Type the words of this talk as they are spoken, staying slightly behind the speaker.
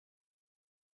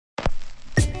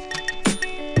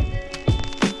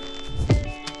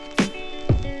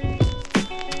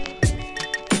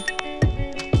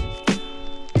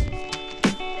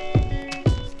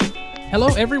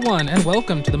Hello, everyone, and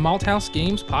welcome to the Malthouse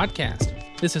Games Podcast.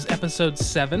 This is episode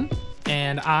 7,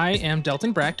 and I am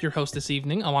Delton Brack, your host this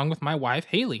evening, along with my wife,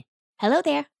 Haley. Hello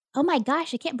there. Oh my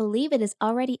gosh, I can't believe it is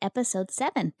already episode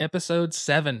 7. Episode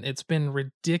 7. It's been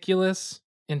ridiculous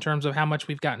in terms of how much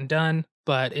we've gotten done,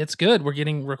 but it's good. We're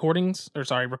getting recordings. We're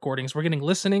getting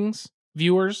listenings,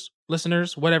 viewers,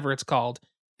 listeners, whatever it's called,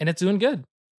 and it's doing good.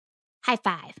 High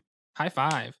five. High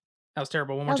five. That was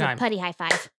terrible. One more That was time. a putty high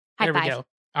five. High There five. we go.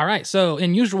 All right, so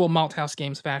in usual Malthouse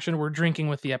Games fashion, we're drinking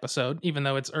with the episode, even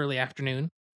though it's early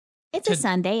afternoon. It's a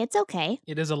Sunday. It's okay.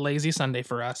 It is a lazy Sunday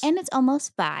for us. And it's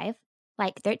almost 5.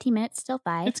 Like 13 minutes till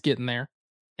 5. It's getting there.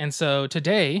 And so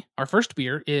today, our first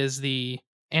beer is the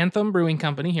Anthem Brewing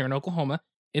Company here in Oklahoma.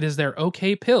 It is their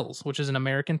OK Pils, which is an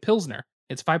American Pilsner.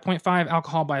 It's 5.5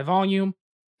 alcohol by volume,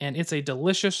 and it's a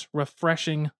delicious,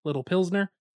 refreshing little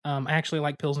Pilsner. I actually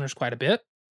like Pilsners quite a bit,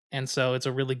 and so it's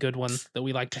a really good one that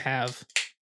we like to have.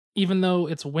 Even though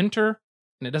it's winter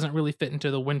and it doesn't really fit into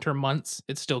the winter months,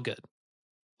 it's still good.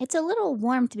 It's a little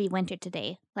warm to be winter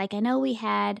today. Like I know we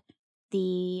had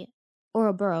the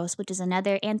Ouroboros, which is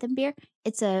another Anthem beer.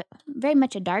 It's a very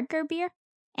much a darker beer.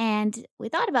 And we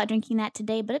thought about drinking that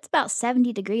today, but it's about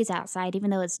 70 degrees outside, even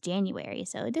though it's January.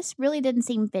 So it just really didn't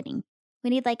seem fitting.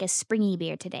 We need like a springy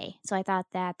beer today. So I thought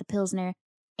that the Pilsner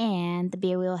and the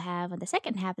beer we'll have on the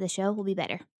second half of the show will be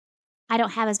better. I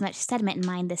don't have as much sediment in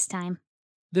mind this time.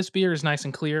 This beer is nice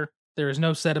and clear. There is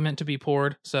no sediment to be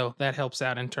poured, so that helps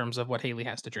out in terms of what Haley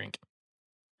has to drink.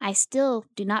 I still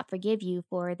do not forgive you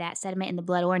for that sediment in the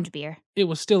blood orange beer. It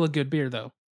was still a good beer,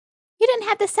 though. You didn't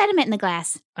have the sediment in the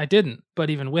glass. I didn't, but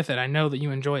even with it, I know that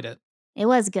you enjoyed it. It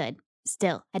was good.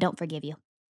 Still, I don't forgive you.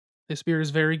 This beer is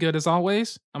very good as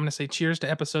always. I'm going to say cheers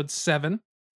to episode 7.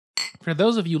 For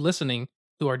those of you listening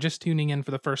who are just tuning in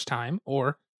for the first time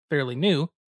or fairly new,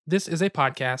 this is a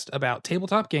podcast about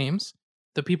tabletop games,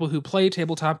 the people who play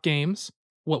tabletop games,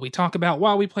 what we talk about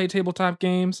while we play tabletop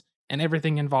games, and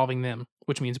everything involving them,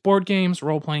 which means board games,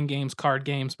 role-playing games, card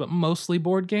games, but mostly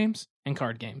board games and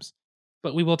card games.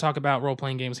 But we will talk about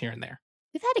role-playing games here and there.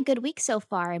 We've had a good week so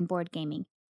far in board gaming.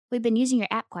 We've been using your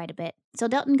app quite a bit. So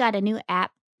Delton got a new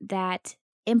app that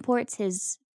imports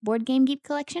his Board Game Geek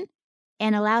collection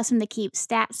and allows him to keep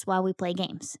stats while we play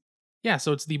games. Yeah,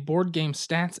 so it's the Board Game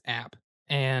Stats app,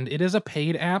 and it is a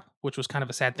paid app, which was kind of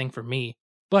a sad thing for me,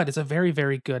 but it's a very,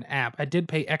 very good app. I did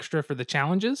pay extra for the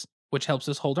challenges, which helps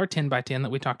us hold our 10 by 10 that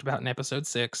we talked about in episode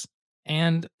 6,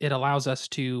 and it allows us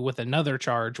to, with another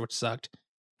charge, which sucked,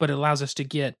 but it allows us to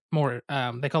get more,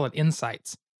 they call it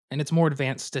insights, and it's more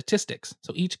advanced statistics.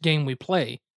 So each game we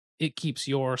play, it keeps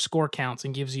your score counts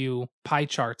and gives you pie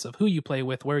charts of who you play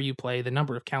with, where you play, the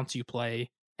number of counts you play,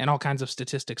 and all kinds of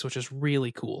statistics, which is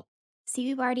really cool.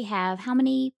 See, we already have how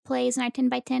many plays in our 10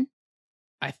 by 10?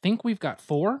 I think we've got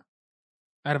 4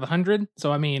 out of 100.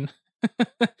 So, I mean,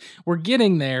 we're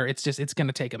getting there. It's going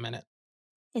to take a minute.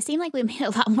 It seemed like we made a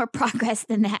lot more progress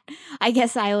than that. I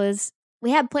guess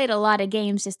we have played a lot of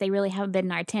games, just they really haven't been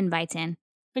in our 10 by 10.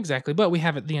 Exactly. But we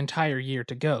have it the entire year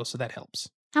to go, so that helps.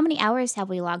 How many hours have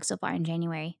we logged so far in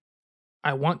January?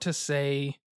 I want to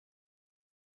say,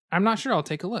 I'm not sure. I'll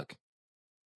take a look.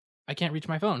 I can't reach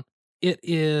my phone. It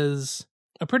is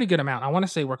a pretty good amount. I want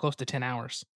to say we're close to 10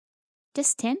 hours.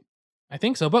 Just 10? I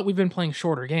think so, but we've been playing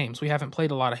shorter games. We haven't played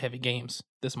a lot of heavy games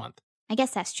this month. I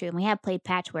guess that's true. And we have played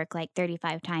Patchwork like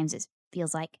 35 times, it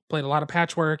feels like. Played a lot of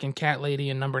Patchwork and Cat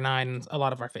Lady and Number 9 and a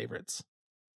lot of our favorites,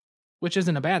 which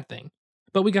isn't a bad thing.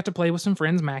 But we got to play with some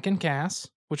friends, Mac and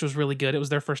Cass, which was really good. It was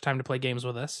their first time to play games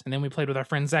with us. And then we played with our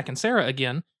friends Zach and Sarah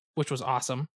again, which was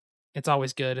awesome. It's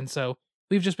always good. And so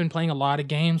we've just been playing a lot of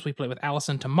games. We play with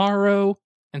Allison tomorrow.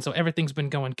 And so everything's been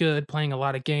going good, playing a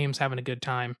lot of games, having a good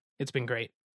time. It's been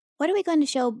great. What are we going to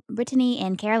show Brittany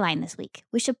and Caroline this week?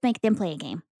 We should make them play a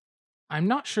game. I'm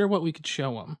not sure what we could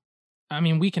show them. I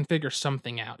mean, we can figure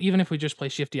something out, even if we just play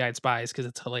Shifty Eyed Spies, because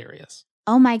it's hilarious.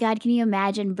 Oh my god, can you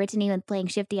imagine Brittany playing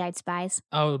Shifty Eyed Spies?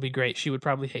 Oh, it would be great. She would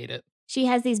probably hate it. She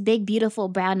has these big, beautiful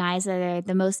brown eyes that are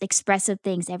the most expressive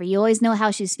things ever. You always know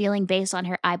how she's feeling based on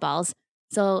her eyeballs.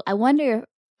 So I wonder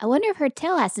if her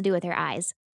tail has to do with her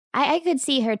eyes. I could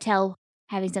see her tail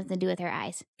having something to do with her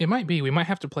eyes. It might be. We might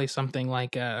have to play something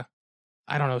like, I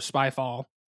don't know, Spyfall,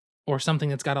 or something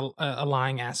that's got a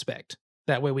lying aspect.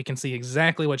 That way we can see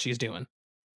exactly what she's doing.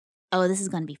 Oh, this is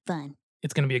going to be fun.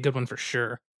 It's going to be a good one for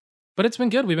sure. But it's been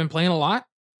good. We've been playing a lot.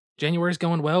 January's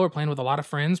going well. We're playing with a lot of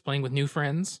friends, playing with new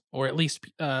friends, or at least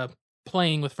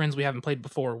playing with friends we haven't played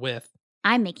before with.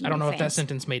 I'm making I don't know if that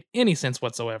sentence made any sense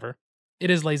whatsoever. It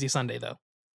is Lazy Sunday, though.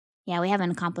 Yeah, we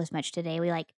haven't accomplished much today.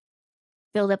 We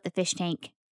filled up the fish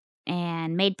tank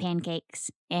and made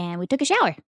pancakes, and we took a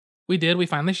shower. We did. We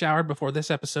finally showered before this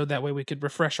episode. That way we could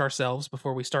refresh ourselves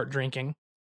before we start drinking.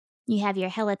 You have your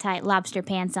hella tight lobster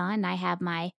pants on, and I have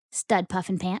my stud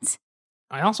puffin pants.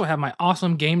 I also have my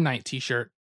awesome game night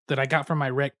t-shirt that I got from my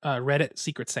Reddit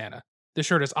Secret Santa. This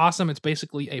shirt is awesome. It's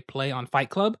basically a play on Fight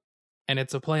Club, and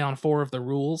it's a play on 4 of the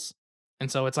rules.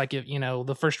 And so it's like, if,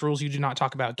 the first rule is you do not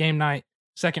talk about game night.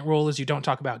 Second rule is you don't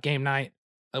talk about game night.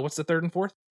 What's the third and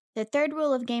fourth? The third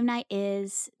rule of game night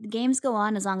is the games go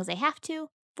on as long as they have to.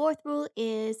 Fourth rule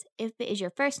is if it is your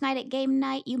first night at game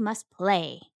night, you must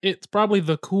play. It's probably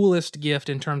the coolest gift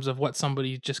in terms of what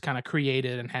somebody just kind of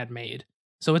created and had made.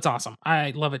 So it's awesome.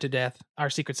 I love it to death. Our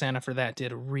Secret Santa for that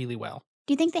did really well.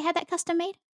 Do you think they had that custom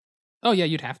made? Oh, yeah,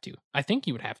 you'd have to. I think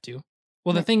you would have to.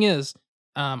 Well, the Right. thing is,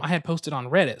 I had posted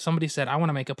on Reddit. Somebody said, I want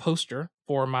to make a poster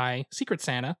for my Secret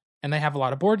Santa, and they have a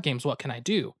lot of board games. What can I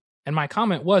do? And my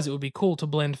comment was it would be cool to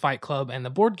blend Fight Club and the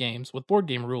board games with board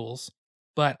game rules.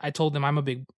 But I told them I'm a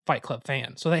big Fight Club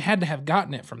fan. So they had to have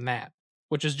gotten it from that,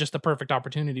 which is just the perfect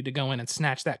opportunity to go in and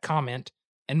snatch that comment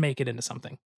and make it into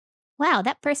something. Wow,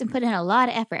 that person put in a lot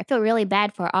of effort. I feel really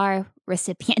bad for our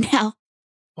recipient now.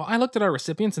 Well, I looked at our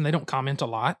recipients and they don't comment a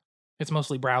lot. It's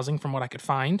mostly browsing from what I could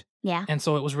find. Yeah. And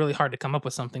so it was really hard to come up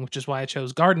with something, which is why I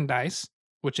chose Garden Dice,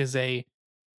 which is a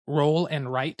roll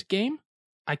and write game.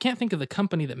 I can't think of the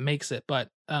company that makes it, but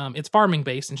it's farming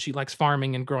based, and she likes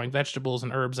farming and growing vegetables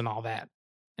and herbs and all that.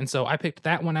 And so I picked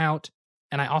that one out,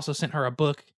 and I also sent her a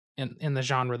book in the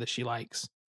genre that she likes.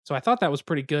 So I thought that was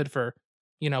pretty good for,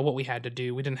 what we had to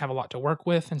do. We didn't have a lot to work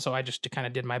with, and so I just kind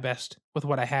of did my best with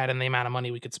what I had and the amount of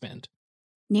money we could spend.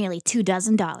 Nearly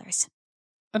 $24.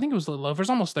 I think it was a little over. It was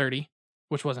almost 30,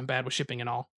 which wasn't bad with shipping and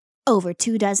all. Over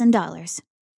 $24.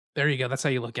 There you go. That's how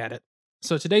you look at it.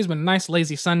 So today's been a nice,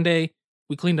 lazy Sunday.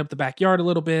 We cleaned up the backyard a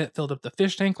little bit, filled up the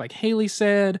fish tank like Haley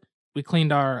said. We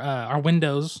cleaned our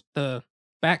windows. The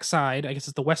back side, I guess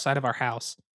it's the west side of our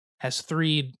house, has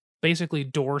 3 basically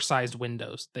door-sized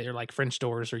windows. They're like French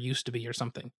doors or used to be or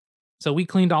something. So we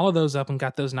cleaned all of those up and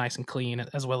got those nice and clean,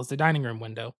 as well as the dining room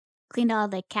window. Cleaned all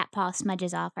the cat paw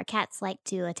smudges off. Our cats like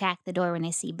to attack the door when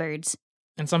they see birds.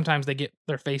 And sometimes they get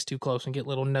their face too close and get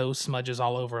little nose smudges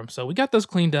all over them. So we got those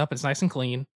cleaned up. It's nice and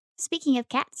clean. Speaking of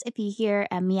cats, if you hear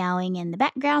a meowing in the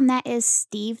background, that is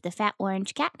Steve, the fat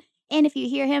orange cat. And if you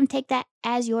hear him, take that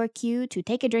as your cue to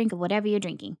take a drink of whatever you're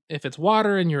drinking. If it's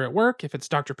water and you're at work, if it's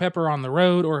Dr. Pepper on the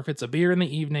road, or if it's a beer in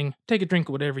the evening, take a drink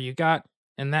of whatever you got.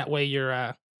 And that way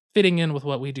you're fitting in with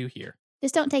what we do here.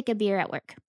 Just don't take a beer at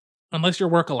work. Unless your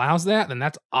work allows that, then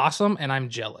that's awesome, and I'm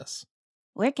jealous.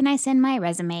 Where can I send my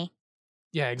resume?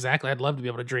 Yeah, exactly. I'd love to be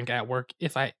able to drink at work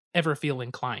if I ever feel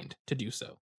inclined to do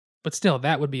so. But still,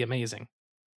 that would be amazing.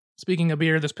 Speaking of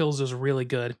beer, this Pils is really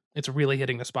good. It's really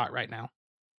hitting the spot right now.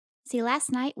 See,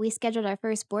 last night we scheduled our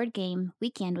first board game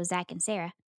weekend with Zach and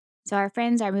Sarah. So our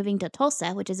friends are moving to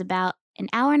Tulsa, which is about an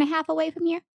hour and a half away from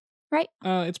here, right?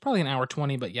 It's probably an hour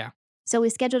 20, but yeah. So we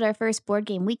scheduled our first board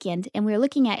game weekend, and we were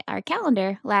looking at our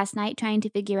calendar last night trying to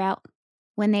figure out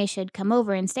when they should come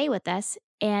over and stay with us.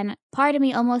 And part of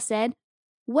me almost said,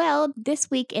 well, this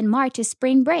week in March is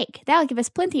spring break. That'll give us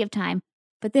plenty of time.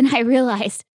 But then I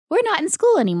realized we're not in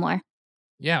school anymore.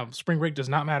 Yeah, spring break does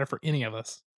not matter for any of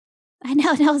us. I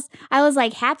know. And I was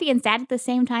like happy and sad at the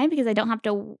same time because I don't have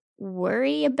to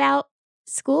worry about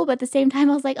school. But at the same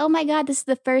time, I was like, oh my God, this is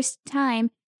the first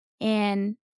time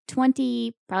in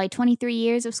probably 23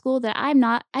 years of school that I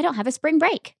don't have a spring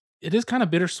break. It is kind of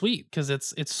bittersweet because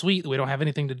it's sweet that we don't have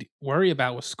anything to worry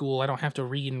about with school. I don't have to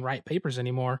read and write papers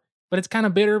anymore. But it's kind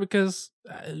of bitter because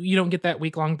you don't get that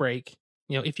week-long break.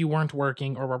 If you weren't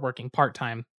working or were working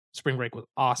part-time, spring break was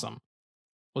awesome.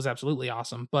 Was absolutely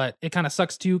awesome. But it kind of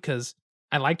sucks too because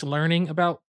I liked learning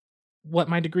about what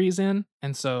my degree's in.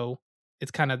 And so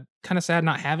it's kind of sad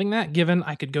not having that, given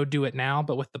I could go do it now.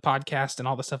 But with the podcast and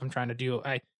all the stuff I'm trying to do,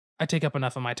 I take up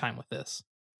enough of my time with this.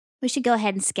 We should go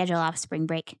ahead and schedule off spring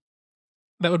break.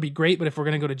 That would be great, but if we're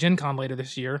going to go to Gen Con later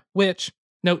this year, which,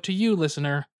 note to you,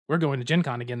 listener, we're going to Gen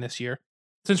Con again this year.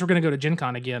 Since we're going to go to Gen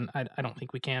Con again, I don't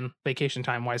think we can, vacation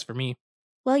time-wise for me.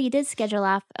 Well, you did schedule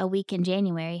off a week in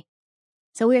January.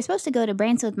 So we were supposed to go to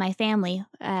Branson with my family.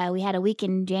 We had a week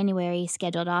in January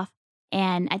scheduled off.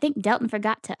 And I think Delton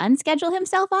forgot to unschedule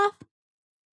himself off.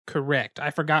 Correct.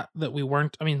 I forgot that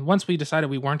once we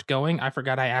decided we weren't going, I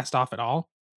forgot I asked off at all.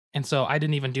 And so I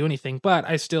didn't even do anything, but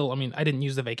I didn't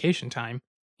use the vacation time.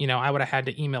 I would have had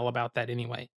to email about that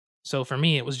anyway. So for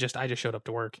me, it was just, I just showed up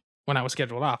to work when I was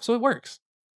scheduled off. So it works.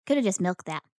 Could have just milked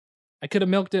that. I could have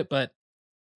milked it, but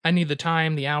I need the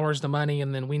time, the hours, the money,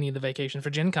 and then we need the vacation for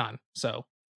Gen Con. So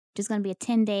just going to be a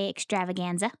 10-day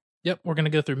extravaganza. Yep, we're going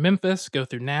to go through Memphis, go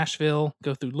through Nashville,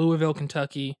 go through Louisville,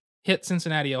 Kentucky, hit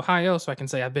Cincinnati, Ohio, so I can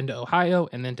say I've been to Ohio,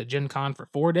 and then to Gen Con for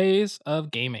 4 days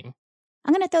of gaming.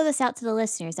 I'm going to throw this out to the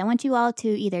listeners. I want you all to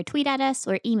either tweet at us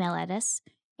or email at us,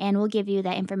 and we'll give you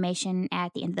that information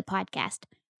at the end of the podcast.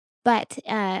 But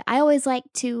I always like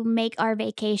to make our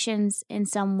vacations in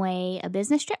some way a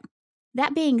business trip.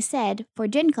 That being said, for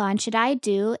Gen Con, should I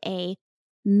do a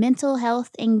mental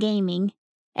health and gaming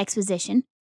exposition,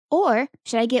 or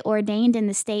should I get ordained in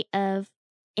the state of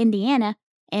Indiana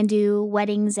and do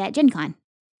weddings at Gen Con?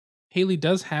 Haley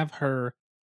does have her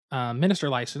minister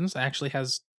license, actually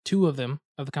has 2 of them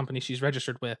of the company she's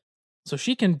registered with. So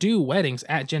she can do weddings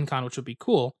at Gen Con, which would be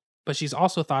cool, but she's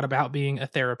also thought about being a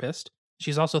therapist.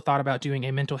 She's also thought about doing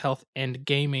a mental health and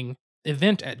gaming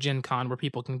event at Gen Con where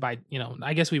people can buy,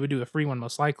 I guess we would do a free one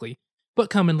most likely,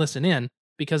 but come and listen in,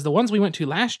 because the ones we went to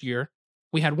last year,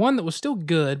 we had one that was still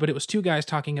good, but it was 2 guys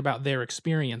talking about their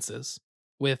experiences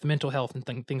with mental health and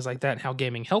things like that and how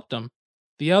gaming helped them.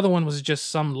 The other one was just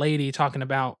some lady talking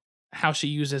about how she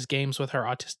uses games with her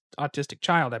autistic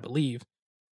child, I believe.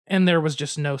 And there was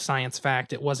just no science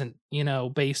fact. It wasn't,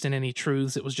 based in any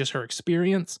truths. It was just her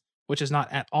experience, which is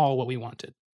not at all what we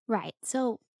wanted. Right.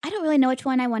 So I don't really know which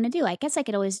one I want to do. I guess I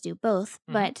could always do both,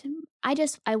 but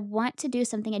I want to do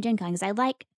something at Gen Con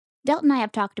because Delton and I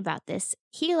have talked about this.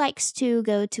 He likes to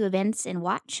go to events and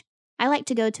watch. I like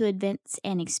to go to events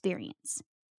and experience.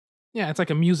 Yeah, it's like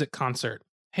a music concert.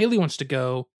 Haley wants to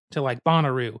go to like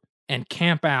Bonnaroo and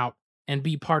camp out and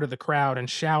be part of the crowd and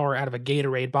shower out of a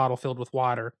Gatorade bottle filled with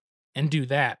water and do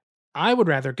that. I would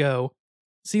rather go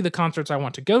see the concerts I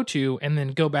want to go to and then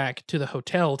go back to the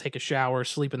hotel, take a shower,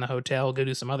 sleep in the hotel, go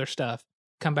do some other stuff,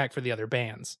 come back for the other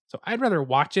bands. So I'd rather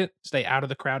watch it, stay out of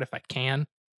the crowd if I can,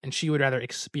 and she would rather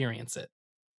experience it.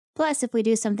 Plus, if we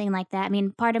do something like that, I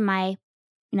mean, part of my,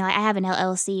 I have an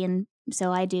LLC, and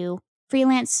so I do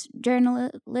freelance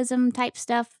journalism type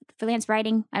stuff, freelance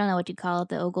writing. I don't know what you call it,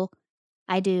 the Ogle.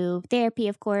 I do therapy,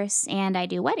 of course, and I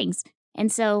do weddings.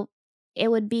 And so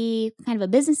it would be kind of a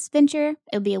business venture.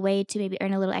 It would be a way to maybe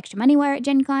earn a little extra money while we're at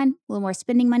Gen Con, a little more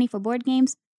spending money for board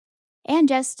games, and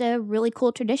just a really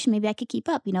cool tradition maybe I could keep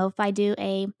up. If I do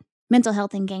a mental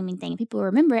health and gaming thing, people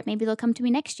remember it, maybe they'll come to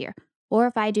me next year. Or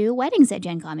if I do weddings at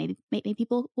Gen Con, maybe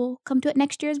people will come to it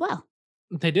next year as well.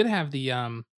 They did have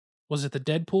the, was it the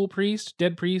Dead Priest,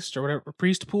 or whatever,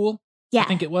 Priest Pool? Yeah. I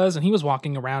think it was, and he was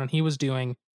walking around and he was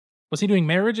doing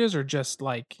marriages or just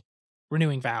like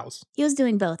renewing vows? He was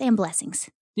doing both and blessings.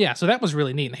 Yeah, so that was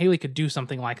really neat. And Haley could do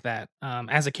something like that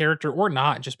as a character or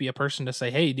not, just be a person to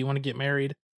say, hey, do you want to get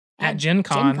married at Gen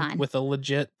Con with a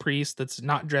legit priest that's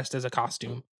not dressed as a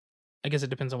costume? I guess it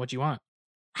depends on what you want.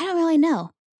 I don't really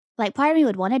know. Like, part of me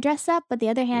would want to dress up, but the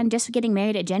other hand, just getting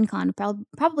married at Gen Con would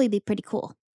probably be pretty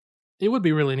cool. It would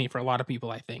be really neat for a lot of people,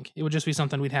 I think. It would just be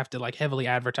something we'd have to like heavily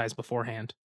advertise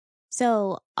beforehand.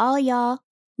 So all y'all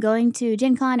going to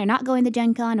Gen Con or not going to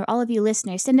Gen Con, or all of you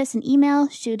listeners, send us an email,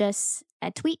 shoot us a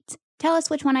tweet, tell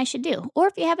us which one I should do, or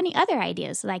if you have any other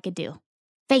ideas that I could do.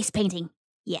 Face painting.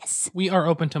 Yes. We are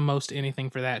open to most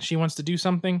anything for that. She wants to do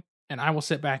something, and I will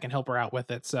sit back and help her out with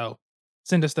it. So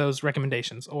send us those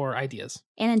recommendations or ideas.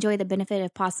 And enjoy the benefit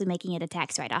of possibly making it a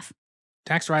tax write-off.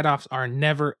 Tax write-offs are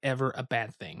never, ever a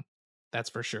bad thing. That's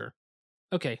for sure.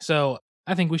 Okay, so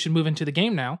I think we should move into the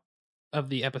game now of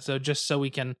the episode, just so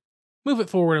we can move it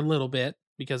forward a little bit,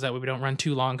 because that way we don't run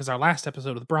too long, because our last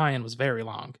episode with Brian was very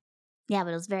long. Yeah, but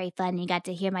it was very fun. You got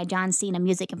to hear my John Cena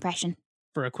music impression.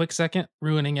 For a quick second,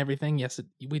 ruining everything. Yes,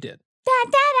 we did. Da,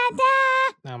 da, da,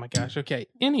 da. Oh my gosh. Okay.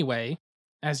 Anyway,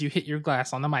 as you hit your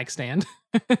glass on the mic stand.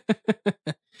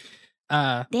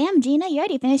 Damn, Gina, you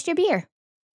already finished your beer.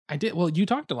 I did. Well, you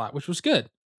talked a lot, which was good.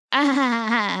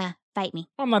 Fight me.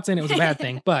 Well, I'm not saying it was a bad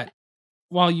thing, but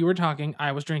while you were talking,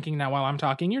 I was drinking. Now, while I'm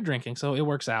talking, you're drinking, so it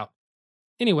works out.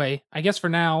 Anyway, I guess for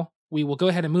now, we will go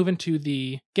ahead and move into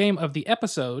the game of the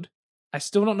episode. I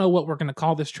still don't know what we're going to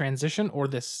call this transition or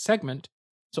this segment,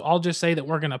 so I'll just say that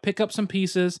we're going to pick up some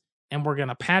pieces and we're going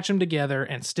to patch them together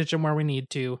and stitch them where we need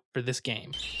to for this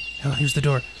game. Oh, here's the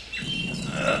door.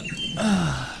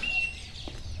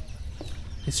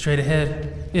 It's straight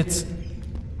ahead. It's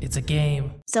a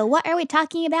game. So what are we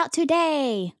talking about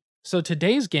today? So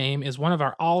today's game is one of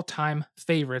our all-time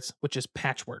favorites, which is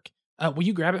Patchwork. Will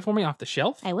you grab it for me off the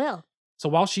shelf? I will. So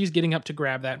while she's getting up to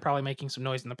grab that, probably making some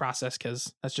noise in the process,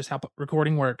 because that's just how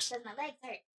recording works. Because my legs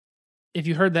hurt. If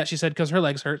you heard that, she said because her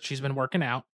legs hurt, she's been working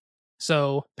out.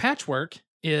 So Patchwork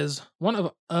is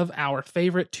one of our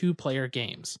favorite two-player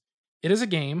games. It is a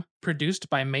game produced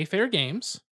by Mayfair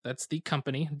Games. That's the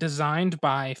company. Designed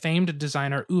by famed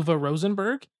designer Uwe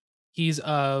Rosenberg. He's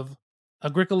of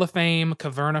Agricola fame,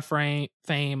 Caverna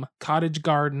fame, Cottage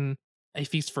Garden, A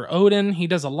Feast for Odin. He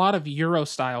does a lot of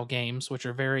Euro-style games, which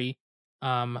are very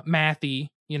mathy.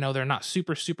 They're not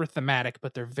super, super thematic,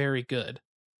 but they're very good.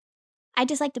 I'd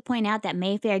just like to point out that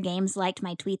Mayfair Games liked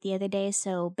my tweet the other day,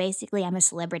 so basically I'm a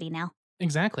celebrity now.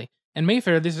 Exactly. And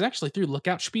Mayfair, this is actually through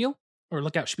Lookout Spiel, or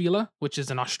Lookout Spiele, which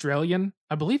is an Australian.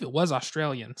 I believe it was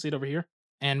Australian. See it over here?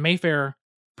 And Mayfair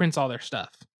prints all their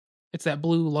stuff. It's that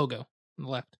blue logo on the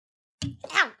left.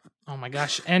 Ow! Oh my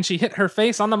gosh. And she hit her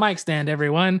face on the mic stand,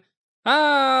 everyone.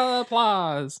 Ah,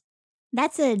 applause.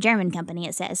 That's a German company,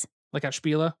 it says. Lookout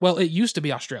Spiele. Well, it used to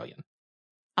be Australian.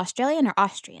 Australian or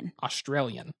Austrian?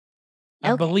 Australian.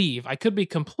 I Okay. believe. I could be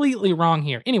completely wrong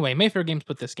here. Anyway, Mayfair Games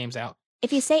put this games out.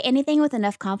 If you say anything with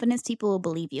enough confidence, people will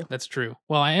believe you. That's true.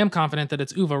 Well, I am confident that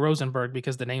it's Uwe Rosenberg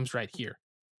because the name's right here.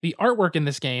 The artwork in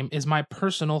this game is my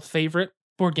personal favorite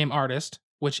board game artist,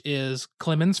 which is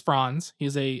Clemens Franz.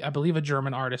 He's I believe, a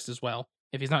German artist as well.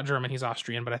 If he's not German, he's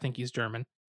Austrian, but I think he's German.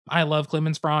 I love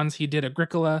Clemens Franz. He did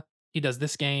Agricola. He does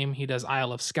this game. He does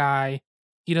Isle of Skye.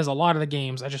 He does a lot of the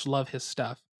games. I just love his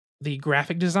stuff. The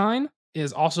graphic design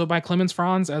is also by Clemens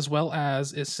Franz, as well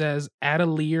as it says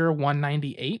Atelier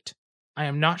 198. I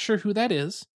am not sure who that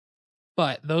is,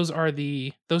 but those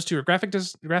two are graphic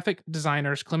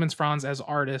designers, Clemens Franz as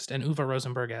artist and Uwe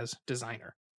Rosenberg as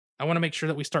designer. I want to make sure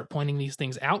that we start pointing these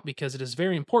things out because it is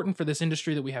very important for this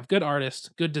industry that we have good artists,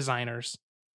 good designers,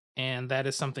 and that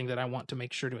is something that I want to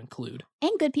make sure to include.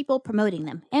 And good people promoting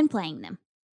them and playing them.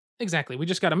 Exactly. We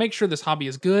just got to make sure this hobby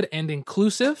is good and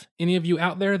inclusive. Any of you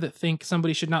out there that think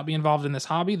somebody should not be involved in this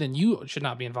hobby, then you should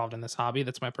not be involved in this hobby.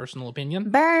 That's my personal opinion.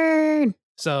 Burn!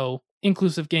 So,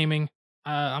 inclusive gaming.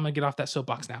 I'm going to get off that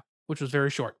soapbox now, which was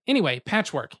very short. Anyway,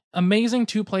 Patchwork. Amazing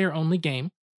 2-player only game.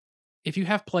 If you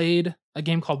have played a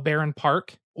game called Barren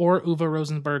Park or Uwe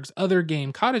Rosenberg's other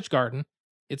game, Cottage Garden,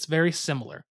 it's very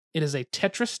similar. It is a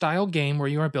Tetris-style game where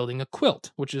you are building a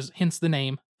quilt, which is hence the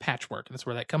name Patchwork. That's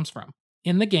where that comes from.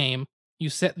 In the game, you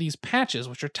set these patches,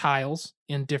 which are tiles,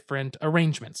 in different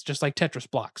arrangements, just like Tetris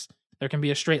blocks. There can be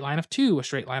a straight line of 2, a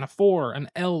straight line of 4, an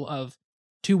L of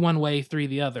 2 one way, 3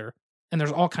 the other, and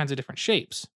there's all kinds of different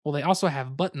shapes. Well, they also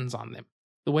have buttons on them.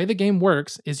 The way the game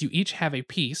works is you each have a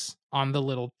piece on the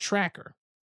little tracker.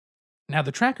 Now,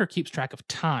 the tracker keeps track of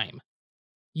time.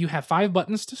 You have 5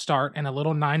 buttons to start and a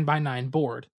little 9x9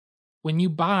 board. When you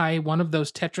buy one of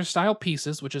those Tetris-style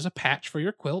pieces, which is a patch for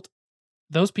your quilt,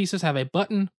 those pieces have a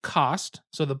button cost,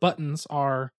 so the buttons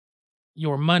are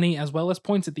your money as well as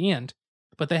points at the end,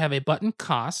 but they have a button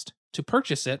cost to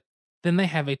purchase it, then they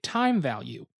have a time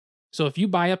value. So if you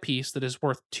buy a piece that is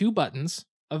worth 2 buttons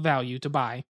of value to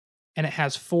buy, and it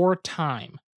has 4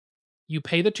 time, you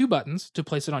pay the 2 buttons to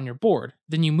place it on your board,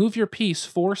 then you move your piece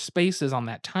 4 spaces on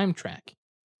that time track.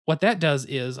 What that does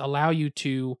is allow you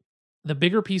to, the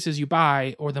bigger pieces you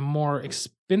buy, or the more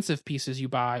expensive pieces you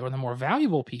buy, or the more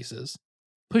valuable pieces,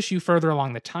 push you further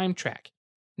along the time track.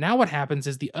 Now what happens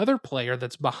is the other player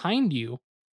that's behind you,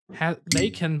 they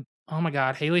can, oh my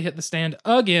god, Haley hit the stand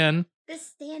again. This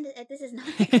stand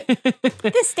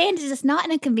is just not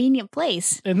in a convenient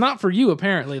place. And not for you,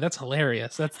 apparently. That's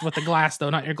hilarious. That's with the glass, though,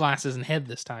 not your glasses and head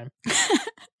this time.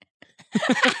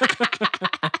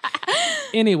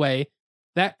 Anyway,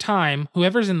 that time,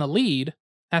 whoever's in the lead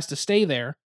has to stay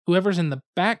there. Whoever's in the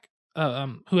back,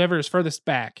 whoever is furthest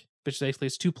back, which basically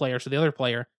is 2 players, so the other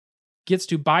player gets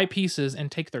to buy pieces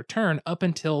and take their turn up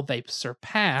until they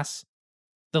surpass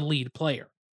the lead player.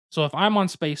 So if I'm on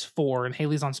space 4 and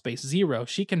Haley's on space 0,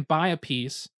 she can buy a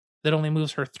piece that only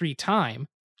moves her 3 time.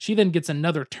 She then gets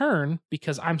another turn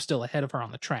because I'm still ahead of her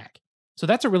on the track. So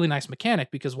that's a really nice mechanic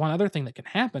because one other thing that can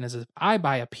happen is if I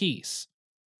buy a piece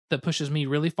that pushes me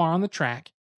really far on the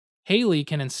track, Haley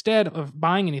can, instead of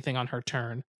buying anything on her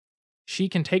turn, she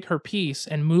can take her piece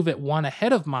and move it 1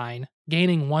 ahead of mine,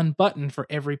 gaining 1 button for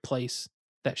every place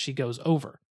that she goes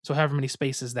over. So however many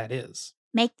spaces that is.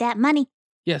 Make that money.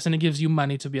 Yes, and it gives you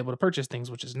money to be able to purchase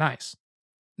things, which is nice.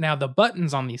 Now, the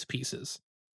buttons on these pieces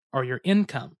are your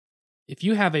income. If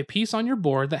you have a piece on your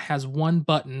board that has 1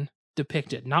 button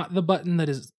depicted, not the button that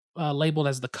is labeled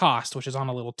as the cost, which is on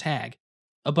a little tag,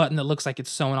 a button that looks like it's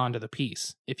sewn onto the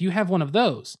piece. If you have one of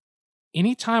those,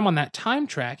 anytime on that time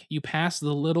track, you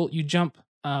jump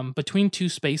between 2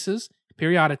 spaces.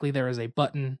 Periodically, there is a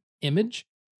button image.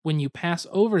 When you pass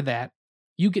over that,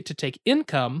 you get to take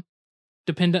income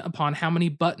dependent upon how many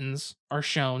buttons are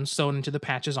sewn into the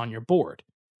patches on your board.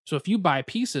 So if you buy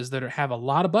pieces that have a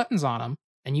lot of buttons on them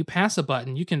and you pass a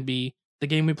button, you can be, the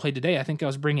game we played today, I think I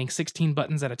was bringing 16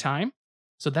 buttons at a time.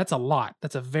 So that's a lot.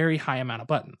 That's a very high amount of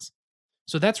buttons.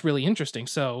 So that's really interesting.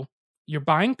 So you're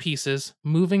buying pieces,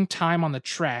 moving time on the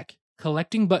track,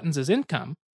 collecting buttons as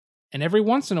income, and every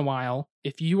once in a while,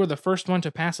 if you are the first one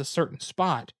to pass a certain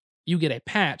spot, you get a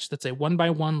patch that's a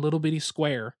 1x1 little bitty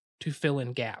square to fill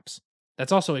in gaps.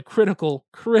 That's also a critical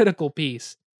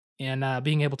piece in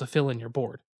being able to fill in your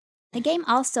board. The game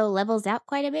also levels out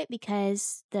quite a bit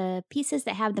because the pieces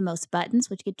that have the most buttons,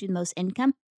 which get you the most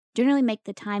income, generally make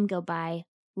the time go by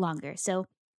longer. So,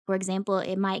 for example,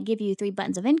 it might give you 3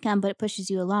 buttons of income, but it pushes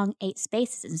you along 8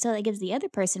 spaces. And so that gives the other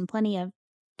person plenty of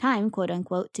time, quote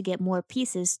unquote, to get more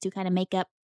pieces to kind of make up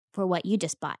for what you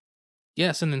just bought.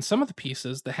 Yes, and then some of the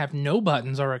pieces that have no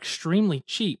buttons are extremely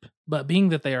cheap, but being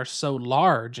that they are so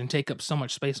large and take up so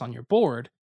much space on your board,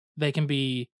 they can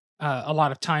be a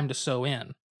lot of time to sew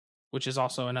in, which is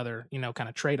also another, kind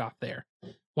of trade off there.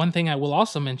 One thing I will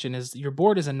also mention is your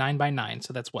board is a 9x9,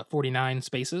 so that's what, 49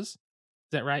 spaces? Is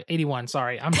that right? 81,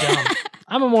 sorry, I'm dumb.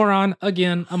 I'm a moron.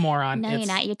 Again, a moron. No, you're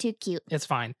not. You're too cute. It's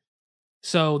fine.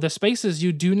 So the spaces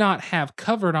you do not have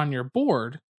covered on your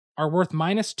board are worth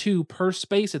 -2 per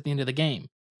space at the end of the game.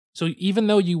 So even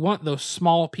though you want those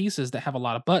small pieces that have a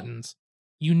lot of buttons,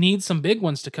 you need some big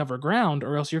ones to cover ground,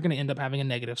 or else you're going to end up having a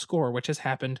negative score, which has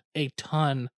happened a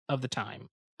ton of the time.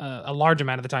 A large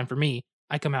amount of the time for me,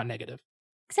 I come out negative.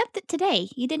 Except that today,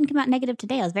 you didn't come out negative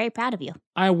today. I was very proud of you.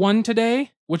 I won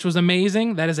today, which was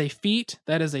amazing. That is a feat.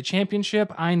 That is a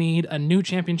championship. I need a new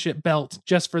championship belt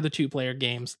just for the 2-player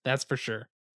games. That's for sure.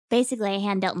 Basically, I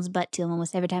hand Delton's butt to him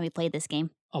almost every time we played this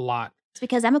game. A lot. It's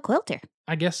because I'm a quilter.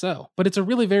 I guess so. But it's a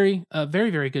really very,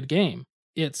 very good game.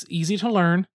 It's easy to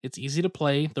learn. It's easy to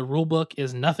play. The rule book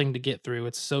is nothing to get through.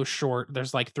 It's so short.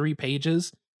 There's like 3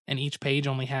 pages, and each page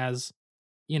only has,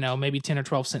 maybe 10 or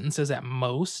 12 sentences at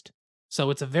most. So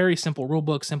it's a very simple rule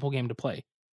book, simple game to play.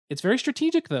 It's very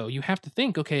strategic, though. You have to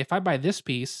think, okay, if I buy this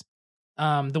piece,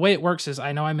 the way it works is,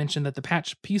 I know I mentioned that the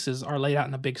patch pieces are laid out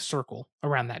in a big circle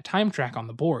around that time track on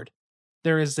the board.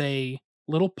 There is a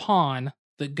little pawn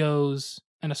that goes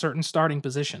in a certain starting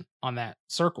position on that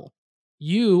circle.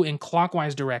 You, in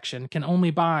clockwise direction, can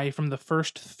only buy from the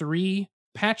first 3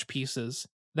 patch pieces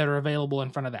that are available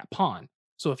in front of that pawn.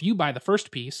 So if you buy the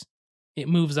first piece, it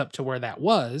moves up to where that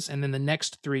was, and then the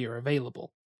next 3 are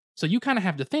available. So you kind of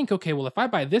have to think, okay, well, if I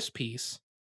buy this piece,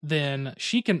 then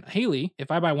Haley, if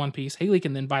I buy one piece, Haley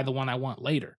can then buy the one I want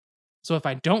later. So if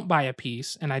I don't buy a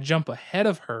piece and I jump ahead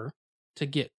of her to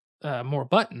get more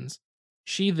buttons,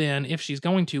 she then, if she's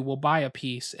going to, will buy a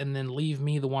piece and then leave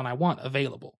me the one I want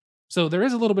available. So there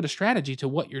is a little bit of strategy to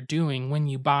what you're doing when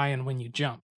you buy and when you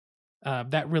jump.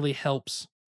 That really helps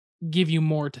give you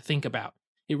more to think about.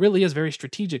 It really is very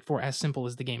strategic for as simple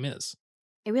as the game is.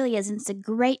 It really is. It's a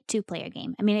great 2-player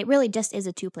game. I mean, it really just is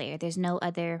a 2-player. There's no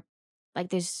other,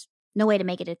 there's no way to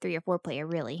make it a 3 or 4-player,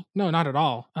 really. No, not at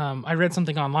all. I read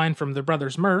something online from the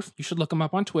Brothers Murph. You should look them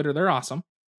up on Twitter. They're awesome.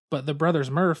 But the Brothers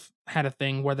Murph had a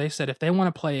thing where they said if they want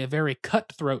to play a very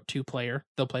cutthroat 2-player,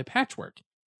 they'll play Patchwork.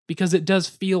 Because it does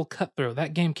feel cutthroat.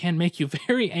 That game can make you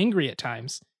very angry at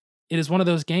times. It is one of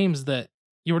those games that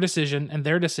your decision and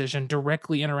their decision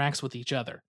directly interacts with each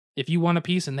other. If you want a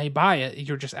piece and they buy it,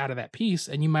 you're just out of that piece,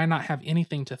 and you might not have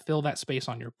anything to fill that space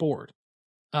on your board.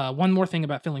 One more thing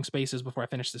about filling spaces before I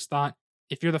finish this thought.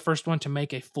 If you're the first one to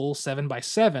make a full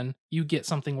 7x7, you get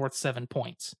something worth 7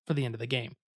 points for the end of the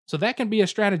game. So that can be a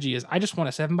strategy, is I just want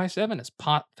a 7x7 as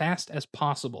fast as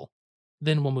possible.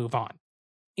 Then we'll move on.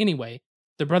 Anyway,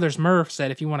 the Brothers Murph said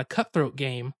if you want a cutthroat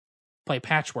game, play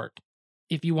Patchwork.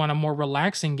 If you want a more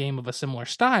relaxing game of a similar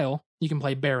style, you can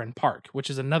play Barren Park, which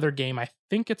is another game. I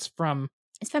think it's from...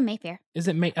 It's from Mayfair. Is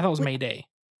it May? I thought it was Mayday.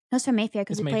 No, it's from Mayfair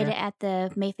because It's we played Mayfair? it at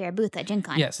the Mayfair booth at Gen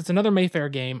Con. Yes, it's another Mayfair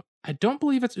game. I don't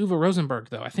believe it's Uwe Rosenberg,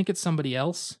 though. I think it's somebody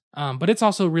else. But it's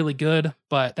also really good,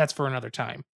 but that's for another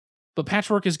time. But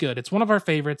Patchwork is good. It's one of our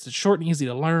favorites. It's short and easy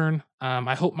to learn.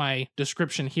 I hope my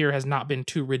description here has not been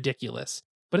too ridiculous,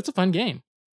 but it's a fun game.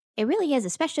 It really is,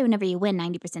 especially whenever you win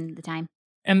 90% of the time.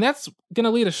 And that's going to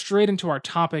lead us straight into our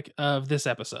topic of this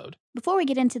episode. Before we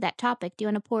get into that topic, do you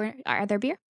want to pour our other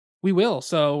beer? We will.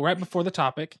 So right before the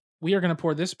topic, we are going to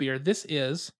pour this beer. This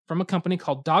is from a company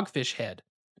called Dogfish Head.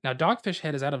 Now, Dogfish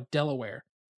Head is out of Delaware.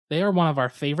 They are one of our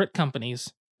favorite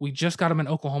companies. We just got them in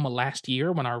Oklahoma last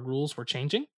year when our rules were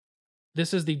changing.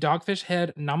 This is the Dogfish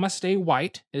Head Namaste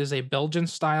White. It is a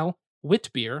Belgian-style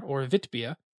wit beer, or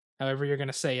Witbier, however you're going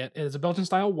to say it. It is a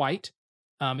Belgian-style white.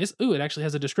 It actually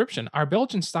has a description. Our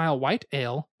Belgian-style white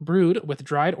ale, brewed with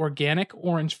dried organic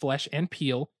orange flesh and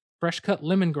peel, fresh-cut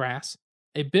lemongrass,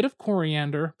 a bit of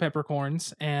coriander,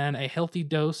 peppercorns, and a healthy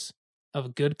dose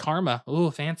of good karma. Ooh,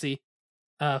 fancy.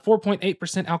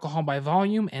 4.8% alcohol by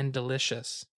volume and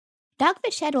delicious.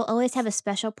 Dogfish Head will always have a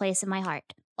special place in my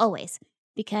heart. Always.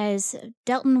 Because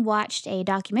Delton watched a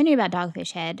documentary about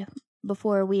Dogfish Head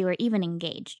before we were even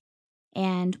engaged.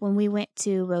 And when we went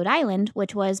to Rhode Island,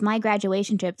 which was my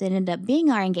graduation trip that ended up being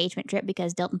our engagement trip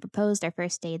because Dalton proposed our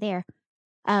first day there,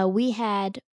 we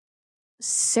had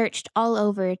searched all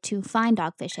over to find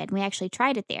Dogfish Head. We actually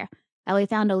tried it there. We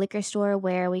found a liquor store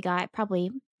where we got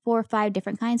probably 4 or 5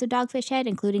 different kinds of Dogfish Head,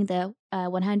 including the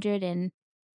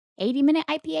 180-minute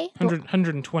IPA.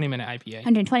 120-minute IPA.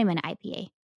 120-minute IPA,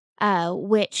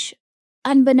 which,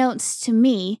 unbeknownst to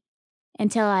me,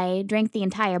 until I drank the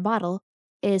entire bottle,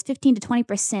 is 15 to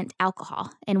 20%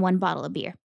 alcohol in one bottle of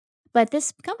beer. But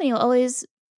this company will always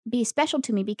be special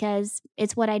to me because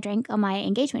it's what I drank on my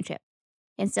engagement trip.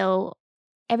 And so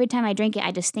every time I drink it,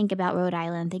 I just think about Rhode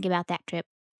Island, think about that trip,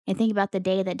 and think about the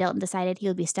day that Dalton decided he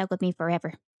would be stuck with me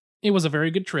forever. It was a very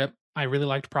good trip. I really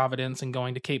liked Providence, and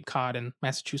going to Cape Cod in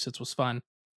Massachusetts was fun.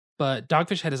 But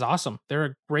Dogfish Head is awesome. They're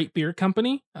a great beer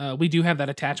company. We do have that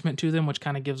attachment to them, which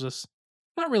kind of gives us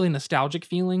not really nostalgic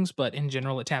feelings, but in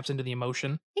general, it taps into the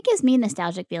emotion. It gives me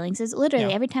nostalgic feelings. It's literally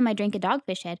Yeah. every time I drink a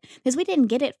Dogfish Head, because we didn't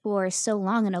get it for so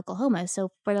long in Oklahoma.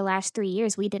 So for the last 3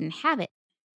 years, we didn't have it.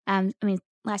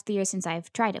 Last 3 years since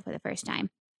I've tried it for the first time.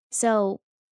 So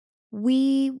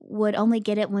we would only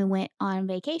get it when we went on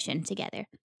vacation together.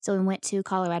 So we went to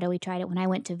Colorado, we tried it. When I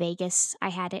went to Vegas, I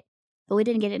had it. But we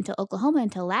didn't get it until Oklahoma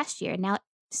until last year. Now,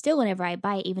 still whenever I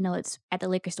buy it, even though it's at the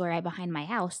liquor store right behind my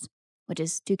house, which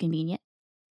is too convenient,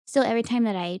 still every time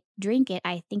that I drink it,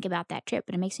 I think about that trip,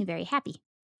 and it makes me very happy.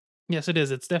 Yes, it is.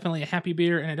 It's definitely a happy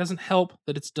beer, and it doesn't help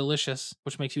that it's delicious,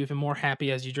 which makes you even more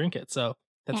happy as you drink it. So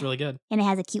that's Yeah. really good. And it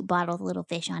has a cute bottle with a little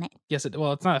fish on it. Yes,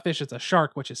 well, it's not a fish, it's a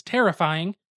shark, which is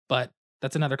terrifying, but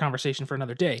that's another conversation for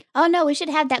another day. Oh, no, we should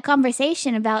have that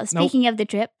conversation about speaking of the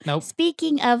trip. Nope.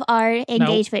 Speaking of our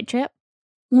engagement trip,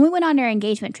 when we went on our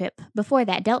engagement trip, before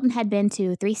that, Dalton had been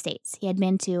to 3 states. He had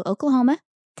been to Oklahoma,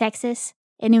 Texas,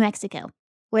 and New Mexico,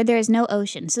 where there is no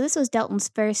ocean. So this was Dalton's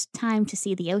first time to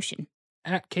see the ocean.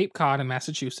 At Cape Cod in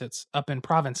Massachusetts, up in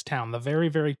Provincetown, the very,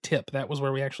 very tip, that was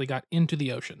where we actually got into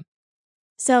the ocean.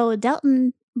 So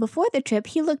Dalton, before the trip,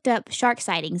 he looked up shark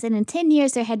sightings, and in 10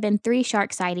 years, there had been 3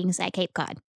 shark sightings at Cape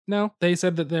Cod. No, they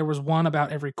said that there was one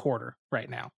about every quarter right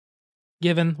now.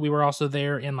 Given we were also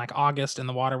there in like August and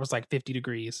the water was like 50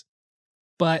 degrees.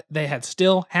 But they had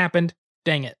still happened.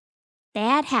 Dang it.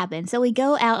 That happened. So we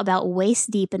go out about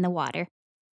waist deep in the water,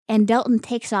 and Dalton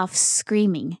takes off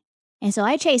screaming. And so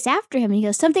I chase after him, and he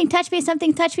goes, "Something touched me,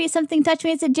 something touched me, something touched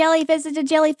me. It's a jellyfish, it's a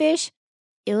jellyfish."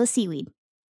 It was seaweed.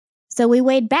 So we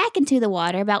wade back into the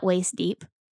water about waist deep.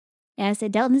 And I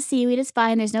said, "Dalton, the seaweed is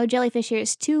fine. There's no jellyfish here.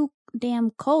 It's too damn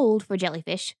cold for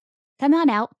jellyfish. Come on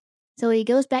out." So he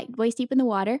goes back waist deep in the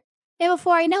water. And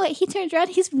before I know it, he turns around.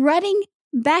 He's running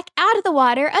back out of the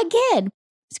water again,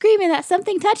 screaming that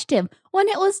something touched him when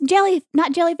it was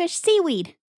not jellyfish,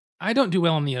 seaweed. I don't do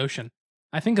well in the ocean.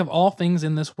 I think of all things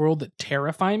in this world that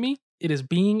terrify me, it is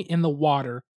being in the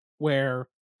water where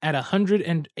at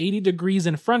 180 degrees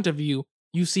in front of you,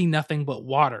 you see nothing but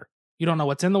water. You don't know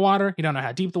what's in the water. You don't know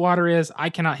how deep the water is.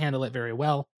 I cannot handle it very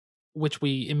well, which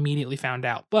we immediately found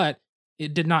out. But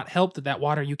it did not help that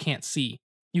water you can't see.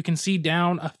 You can see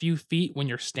down a few feet when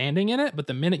you're standing in it, but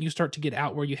the minute you start to get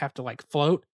out where you have to like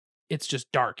float, it's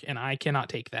just dark, and I cannot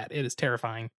take that. It is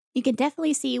terrifying. You can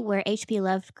definitely see where H.P.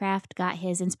 Lovecraft got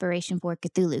his inspiration for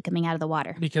Cthulhu coming out of the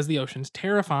water. Because the ocean's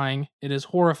terrifying. It is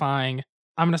horrifying.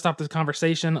 I'm going to stop this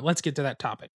conversation. Let's get to that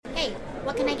topic. Hey,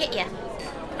 what can I get you?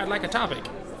 I'd like a topic.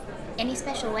 Any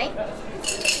special way?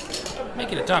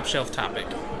 Make it a top shelf topic.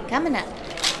 Coming up.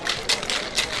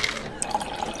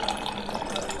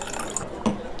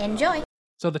 Enjoy.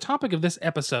 So the topic of this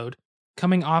episode,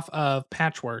 coming off of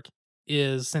Patchwork,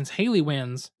 is since Haley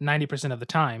wins 90% of the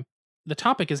time, the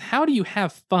topic is how do you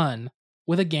have fun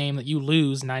with a game that you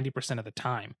lose 90% of the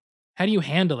time? How do you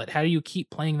handle it? How do you keep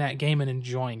playing that game and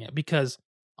enjoying it? Because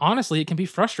honestly, it can be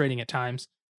frustrating at times.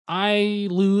 I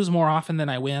lose more often than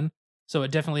I win, so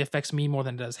it definitely affects me more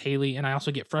than it does Haley, and I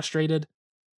also get frustrated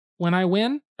when I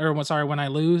win, when I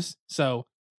lose. So,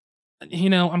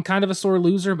 I'm kind of a sore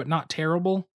loser, but not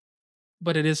terrible.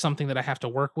 But it is something that I have to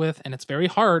work with, and it's very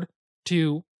hard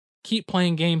to keep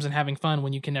playing games and having fun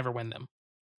when you can never win them.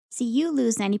 See, you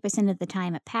lose 90% of the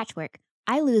time at Patchwork.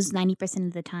 I lose 90%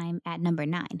 of the time at number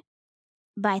 9.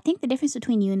 But I think the difference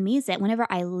between you and me is that whenever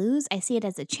I lose, I see it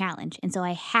as a challenge, and so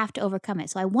I have to overcome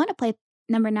it. So I want to play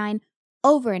number 9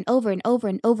 over and over and over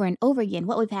and over and over again.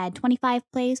 What, we've had 25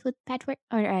 plays with Patchwork,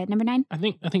 or number 9? I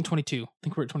think 22. I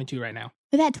think we're at 22 right now.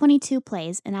 We've had 22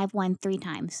 plays, and I've won 3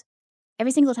 times.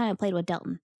 Every single time I played with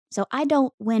Dalton. So I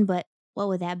don't win, but what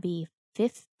would that be,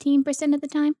 15% of the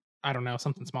time? I don't know,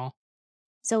 something small.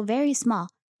 So very small.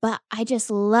 But I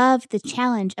just love the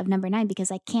challenge of number 9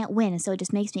 because I can't win, and so it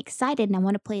just makes me excited, and I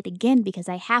wanna play it again because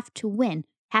I have to win,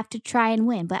 have to try and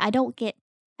win, but I don't get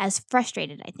as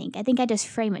frustrated, I think. I think I just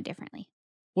frame it differently.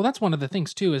 Well, that's one of the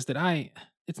things too is that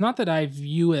it's not that I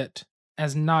view it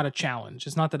as not a challenge.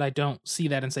 It's not that I don't see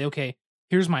that and say, okay,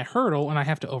 here's my hurdle and I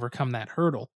have to overcome that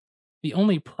hurdle. The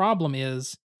only problem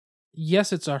is,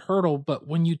 yes, it's a hurdle, but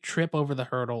when you trip over the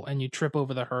hurdle and you trip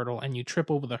over the hurdle and you trip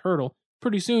over the hurdle,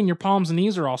 pretty soon your palms and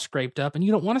knees are all scraped up and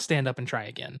you don't want to stand up and try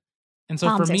again. And so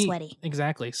for Palms are me, sweaty.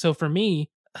 exactly. So for me,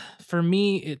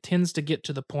 it tends to get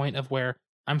to the point of where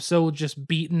I'm so just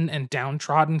beaten and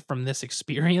downtrodden from this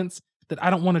experience that I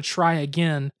don't want to try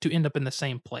again to end up in the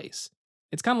same place.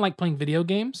 It's kind of like playing video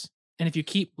games. And if you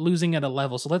keep losing at a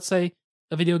level, so let's say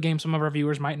a video game some of our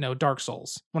viewers might know, Dark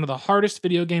Souls, one of the hardest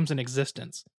video games in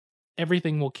existence.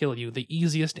 Everything will kill you. The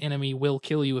easiest enemy will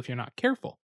kill you if you're not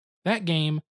careful. That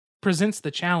game presents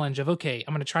the challenge of, okay,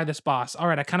 I'm going to try this boss. All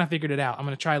right, I kind of figured it out. I'm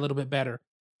going to try a little bit better.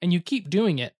 And you keep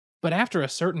doing it. But after a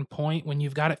certain point, when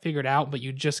you've got it figured out, but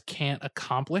you just can't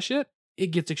accomplish it, it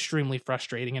gets extremely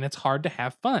frustrating and it's hard to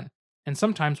have fun. And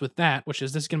sometimes with that, which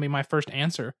is this is going to be my first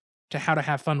answer to how to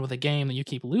have fun with a game that you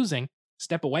keep losing,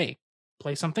 step away,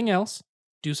 play something else,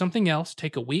 do something else,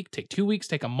 take a week, take 2 weeks,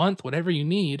 take a month, whatever you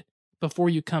need before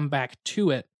you come back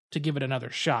to it to give it another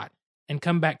shot and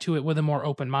come back to it with a more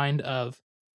open mind of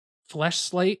flesh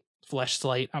slate,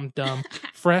 I'm dumb,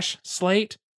 fresh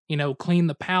slate, clean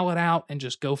the palette out and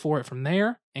just go for it from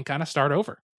there and kind of start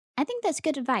over. I think that's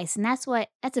good advice, and that's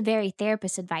a very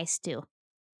therapist advice too.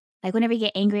 Like, whenever you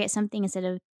get angry at something, instead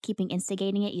of keeping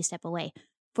instigating it, you step away.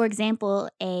 For example,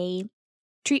 a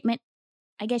treatment,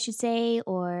 I guess you'd say,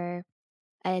 or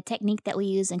a technique that we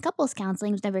use in couples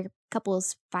counseling whenever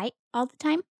couples fight all the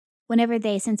time. Whenever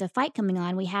they sense a fight coming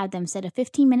on, we have them set a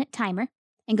 15-minute timer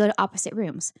and go to opposite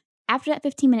rooms. After that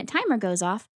 15-minute timer goes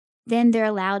off, then they're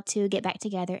allowed to get back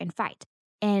together and fight.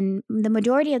 And the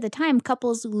majority of the time,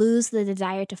 couples lose the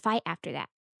desire to fight after that.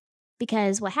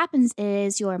 Because what happens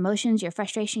is your emotions, your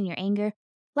frustration, your anger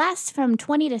lasts from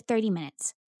 20 to 30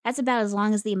 minutes. That's about as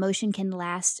long as the emotion can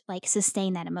last, like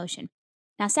sustain that emotion.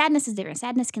 Now, sadness is different.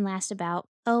 Sadness can last about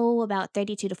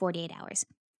 32 to 48 hours.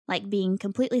 Like being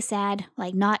completely sad,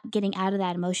 like not getting out of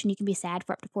that emotion, you can be sad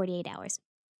for up to 48 hours.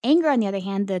 Anger, on the other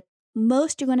hand, the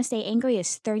most you're going to stay angry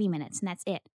is 30 minutes, and that's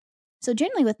it. So,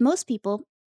 generally, with most people,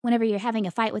 whenever you're having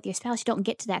a fight with your spouse, you don't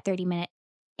get to that 30-minute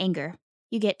anger.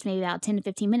 You get to maybe about 10 to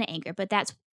 15-minute anger, but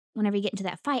that's whenever you get into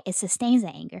that fight, it sustains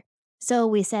that anger. So,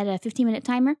 we set a 15-minute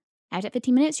timer. After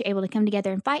 15 minutes, you're able to come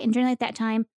together and fight, and generally at that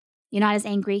time, you're not as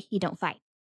angry, you don't fight.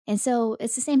 And so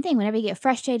it's the same thing. Whenever you get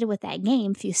frustrated with that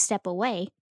game, if you step away,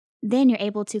 then you're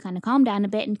able to kind of calm down a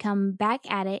bit and come back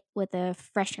at it with a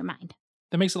fresher mind.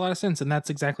 That makes a lot of sense. And that's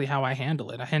exactly how I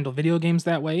handle it. I handle video games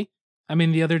that way. I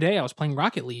mean, the other day I was playing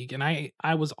Rocket League and I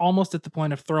was almost at the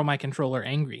point of throw my controller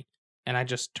angry. And I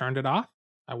just turned it off.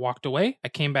 I walked away. I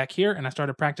came back here and I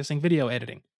started practicing video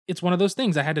editing. It's one of those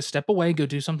things. I had to step away, go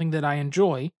do something that I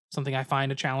enjoy, something I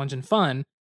find a challenge and fun,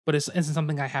 but it isn't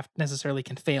something I have necessarily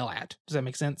can fail at. Does that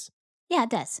make sense? Yeah, it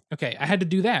does. Okay, I had to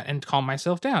do that and calm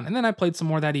myself down. And then I played some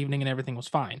more that evening and everything was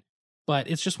fine. But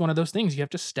it's just one of those things. You have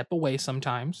to step away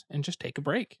sometimes and just take a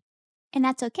break. And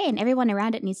that's okay. And everyone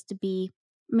around it needs to be,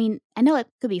 I mean, I know it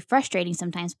could be frustrating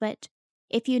sometimes, but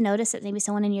if you notice that maybe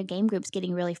someone in your game group's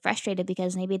getting really frustrated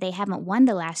because maybe they haven't won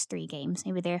the last 3 games,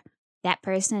 maybe they're that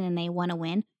person and they want to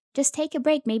win, just take a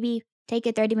break. Maybe take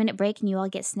a 30-minute break and you all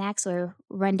get snacks or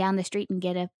run down the street and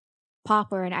get a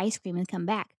pop or an ice cream and come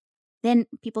back. Then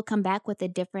people come back with a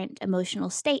different emotional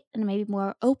state and maybe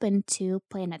more open to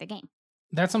play another game.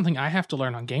 That's something I have to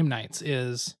learn on game nights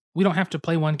is we don't have to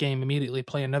play one game immediately,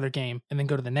 play another game, and then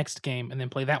go to the next game, and then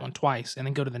play that one twice, and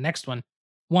then go to the next one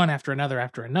after another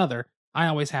after another. I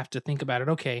always have to think about it,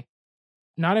 okay,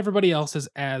 not everybody else is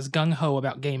as gung-ho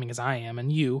about gaming as I am,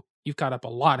 and you've caught up a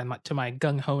lot to my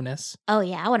gung-ho-ness. Oh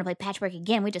yeah, I want to play Patchwork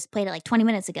again. We just played it like 20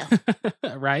 minutes ago.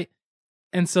 Right?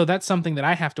 And so that's something that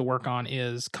I have to work on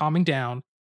is calming down,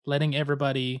 letting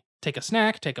everybody take a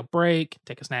snack, take a break,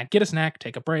 take a snack, get a snack,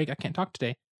 take a break. I can't talk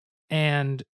today.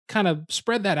 And kind of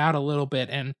spread that out a little bit.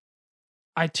 And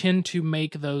I tend to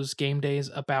make those game days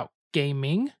about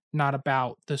gaming, not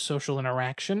about the social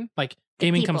interaction. Like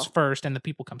gaming comes first and the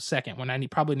people come second when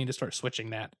probably need to start switching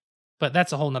that. But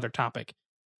that's a whole nother topic.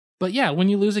 But yeah, when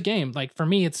you lose a game, like for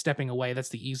me, it's stepping away. That's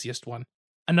the easiest one.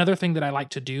 Another thing that I like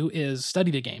to do is study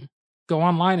the game. Go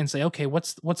online and say, okay,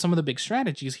 what's some of the big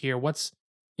strategies here? What's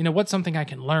something I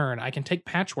can learn? I can take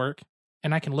Patchwork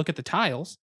and I can look at the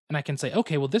tiles and I can say,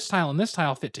 okay, well, this tile and this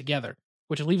tile fit together,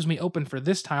 which leaves me open for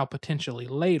this tile potentially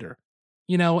later.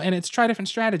 And it's try different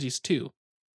strategies too.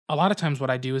 A lot of times, what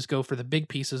I do is go for the big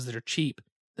pieces that are cheap,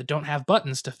 that don't have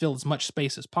buttons to fill as much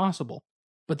space as possible.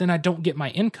 But then I don't get my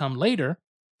income later,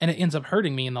 and it ends up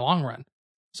hurting me in the long run.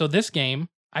 So, this game,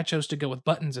 I chose to go with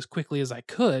buttons as quickly as I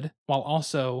could, while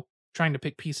also trying to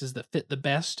pick pieces that fit the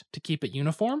best to keep it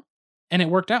uniform. And it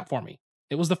worked out for me.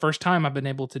 It was the first time I've been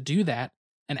able to do that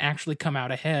and actually come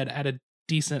out ahead at a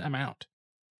decent amount.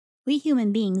 We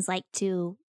human beings like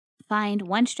to find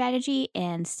one strategy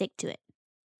and stick to it.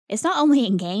 It's not only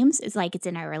in games, it's like it's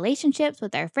in our relationships,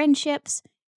 with our friendships.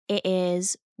 It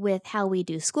is with how we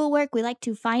do schoolwork. We like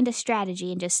to find a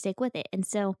strategy and just stick with it. And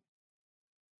so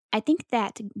I think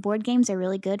that board games are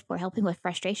really good for helping with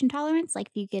frustration tolerance. Like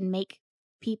if you can make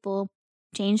people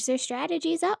change their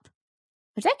strategies up,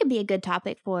 which that could be a good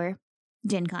topic for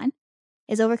Gen Con,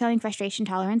 is overcoming frustration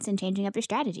tolerance and changing up your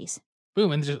strategies.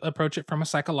 Boom, and just approach it from a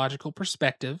psychological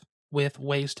perspective with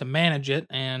ways to manage it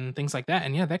and things like that.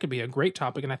 And yeah, that could be a great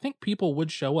topic. And I think people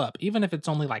would show up, even if it's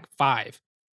only like 5.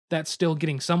 That's still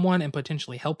getting someone and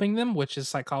potentially helping them, which is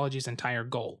psychology's entire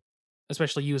goal,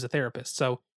 especially you as a therapist.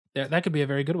 So that could be a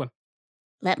very good one.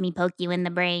 Let me poke you in the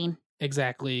brain.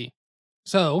 Exactly.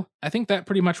 So I think that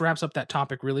pretty much wraps up that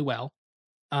topic really well.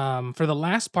 For the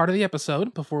last part of the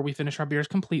episode, before we finish our beers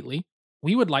completely,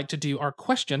 we would like to do our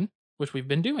question, which we've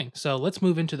been doing. So let's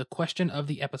move into the question of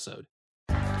the episode.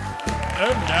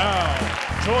 And now,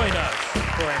 join us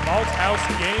for a Malthouse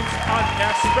Games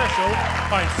podcast special,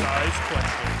 bite-sized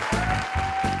question.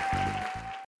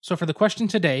 So for the question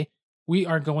today, we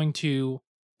are going to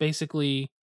basically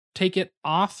take it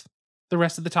off the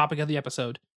rest of the topic of the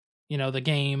episode. You know, the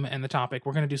game and the topic.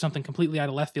 We're going to do something completely out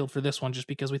of left field for this one just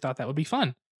because we thought that would be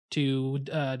fun to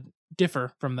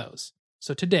differ from those.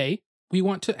 So today, we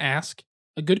want to ask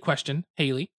a good question.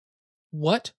 Haley,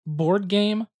 what board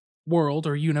game, world,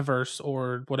 or universe,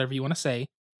 or whatever you want to say,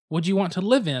 would you want to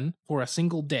live in for a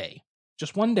single day?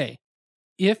 Just one day.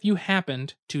 If you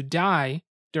happened to die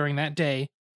during that day,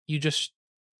 you just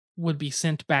would be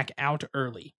sent back out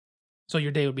early. So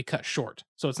your day would be cut short.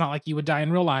 So it's not like you would die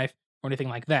in real life or anything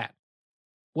like that.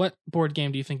 What board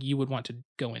game do you think you would want to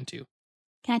go into?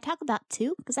 Can I talk about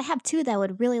 2? Because I have 2 that I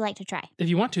would really like to try. If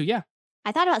you want to, yeah.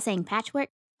 I thought about saying patchwork,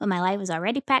 but my life is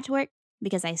already patchwork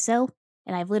because I sew,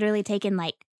 and I've literally taken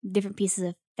like different pieces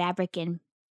of fabric and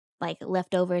like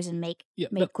leftovers and made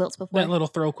quilts before. That little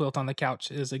throw quilt on the couch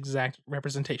is exact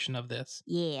representation of this.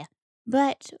 Yeah.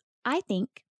 But I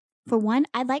think, for one,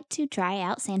 I'd like to try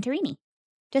out Santorini.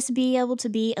 Just to be able to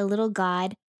be a little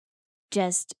god,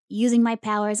 just using my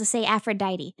powers, let's say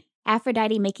Aphrodite.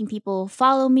 Aphrodite making people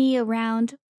follow me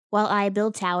around while I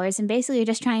build towers, and basically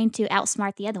just trying to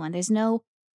outsmart the other one. There's no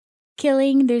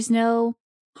killing, there's no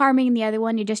harming the other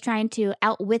one, you're just trying to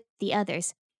outwit the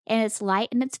others. And it's light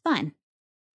and it's fun.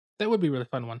 That would be a really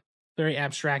fun one. Very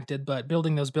abstracted, but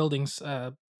building those buildings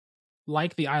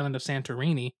like the island of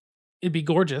Santorini, it'd be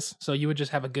gorgeous. So you would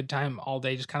just have a good time all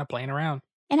day just kind of playing around.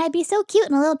 And I'd be so cute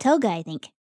in a little toga, I think.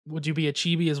 Would you be a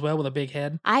chibi as well with a big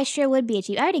head? I sure would be a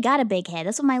chibi. I already got a big head.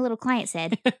 That's what my little client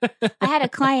said. I had a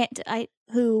client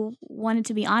who wanted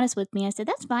to be honest with me. I said,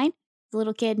 that's fine. The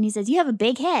little kid, and he says, you have a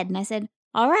big head. And I said,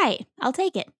 all right, I'll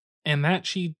take it. And that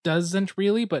she doesn't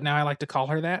really, but now I like to call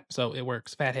her that, so it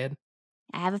works. Fat head.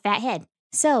 I have a fat head.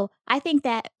 So I think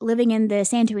that living in the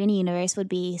Santorini universe would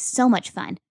be so much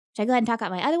fun. Should I go ahead and talk about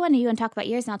my other one, or you want to talk about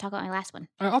yours, and I'll talk about my last one?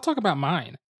 I'll talk about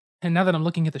mine. And now that I'm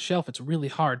looking at the shelf, it's really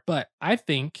hard. But I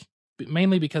think,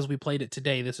 mainly because we played it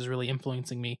today, this is really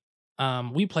influencing me.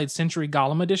 We played Century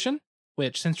Golem Edition,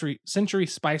 which Century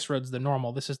Spice Road's the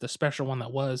normal. This is the special one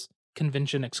that was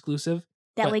convention exclusive.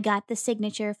 That we got the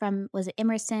signature from, was it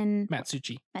Emerson?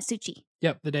 Matsuchi.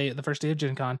 Yep, the first day of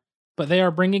Gen Con. But they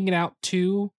are bringing it out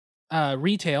to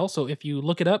retail. So if you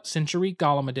look it up, Century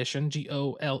Golem Edition,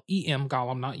 Golem,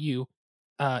 Golem, not you.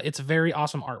 It's very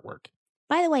awesome artwork.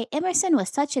 By the way, Emerson was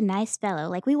such a nice fellow.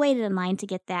 Like, we waited in line to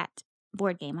get that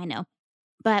board game, I know.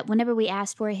 But whenever we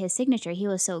asked for his signature, he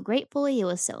was so grateful. He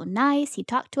was so nice. He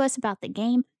talked to us about the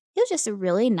game. He was just a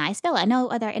really nice fellow. I know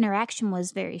our interaction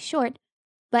was very short,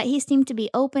 but he seemed to be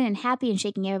open and happy and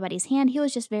shaking everybody's hand. He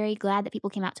was just very glad that people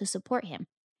came out to support him.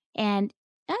 And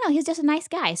I don't know, he's just a nice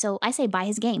guy. So I say buy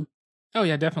his game. Oh,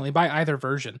 yeah, definitely. Buy either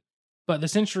version. But the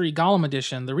Century Golem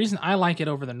Edition, the reason I like it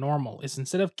over the normal is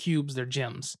instead of cubes, they're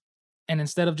gems. And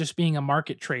instead of just being a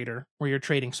market trader where you're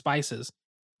trading spices,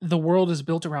 the world is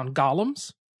built around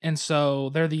golems. And so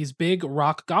they're these big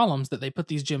rock golems that they put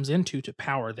these gems into to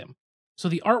power them. So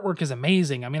the artwork is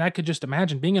amazing. I mean, I could just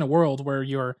imagine being in a world where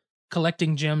you're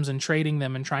collecting gems and trading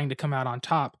them and trying to come out on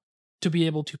top, to be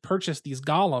able to purchase these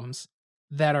golems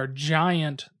that are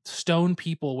giant stone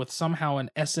people with somehow an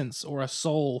essence or a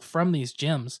soul from these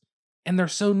gems. And they're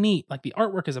so neat. Like the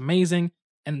artwork is amazing.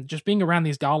 And just being around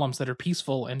these golems that are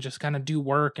peaceful and just kind of do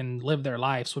work and live their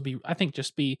lives would be, I think,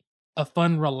 just be a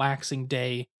fun, relaxing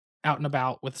day out and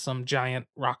about with some giant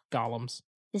rock golems.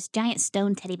 Just giant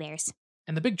stone teddy bears.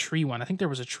 And the big tree one, I think there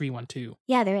was a tree one too.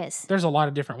 Yeah, there is. There's a lot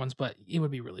of different ones, but it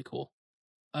would be really cool.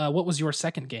 What was your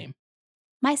second game?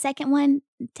 My second one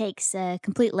takes a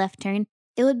complete left turn.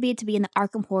 It would be to be in the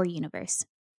Arkham Horror universe.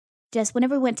 Just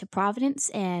whenever we went to Providence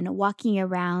and walking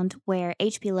around where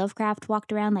H.P. Lovecraft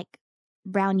walked around, like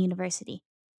Brown University.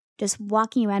 Just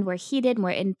walking around where he did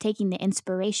and taking the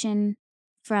inspiration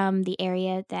from the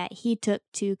area that he took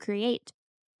to create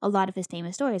a lot of his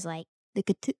famous stories, like the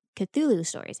Cthulhu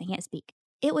stories. I can't speak.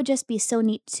 It would just be so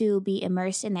neat to be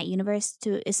immersed in that universe.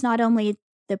 It's not only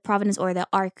the Providence or the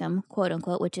Arkham, quote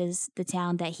unquote, which is the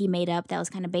town that he made up that was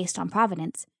kind of based on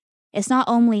Providence. It's not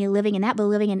only living in that, but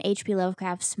living in H.P.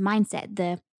 Lovecraft's mindset,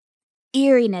 the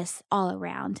eeriness all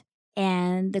around,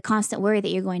 and the constant worry that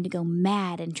you're going to go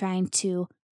mad and trying to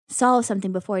solve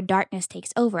something before darkness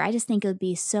takes over. I just think it would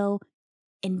be so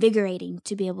invigorating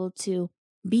to be able to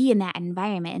be in that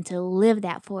environment and to live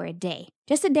that for a day.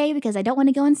 Just a day, because I don't want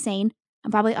to go insane.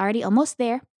 I'm probably already almost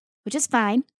there, which is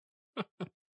fine.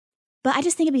 But I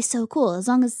just think it'd be so cool. As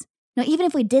long as, even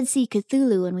if we did see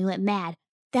Cthulhu and we went mad,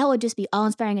 that would just be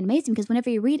awe-inspiring and amazing, because whenever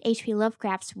you read H.P.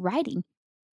 Lovecraft's writing,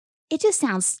 it just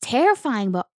sounds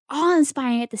terrifying but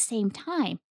awe-inspiring at the same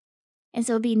time. And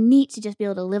so it'd be neat to just be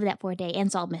able to live that for a day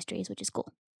and solve mysteries, which is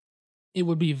cool. It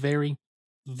would be very,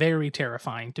 very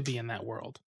terrifying to be in that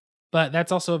world. But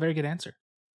that's also a very good answer.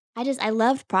 I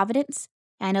loved Providence.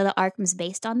 And I know that Arkham's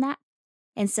based on that.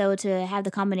 And so to have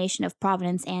the combination of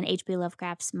Providence and H.P.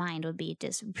 Lovecraft's mind would be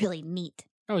just really neat.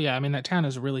 Oh yeah, I mean, that town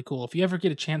is really cool. If you ever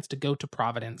get a chance to go to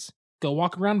Providence, go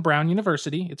walk around Brown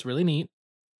University. It's really neat.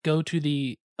 Go to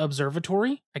the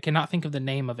observatory. I cannot think of the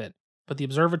name of it, but the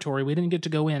observatory, we didn't get to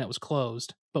go in. It was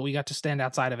closed, but we got to stand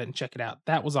outside of it and check it out.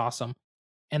 That was awesome.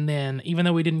 And then, even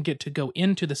though we didn't get to go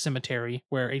into the cemetery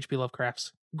where H.P.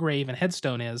 Lovecraft's grave and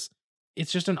headstone is,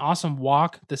 it's just an awesome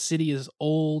walk. The city is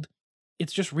old.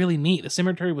 It's just really neat. The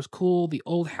cemetery was cool. The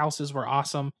old houses were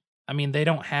awesome. I mean, they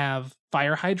don't have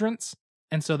fire hydrants,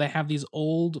 and so they have these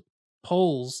old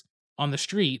poles on the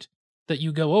street that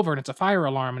you go over, and it's a fire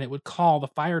alarm, and it would call the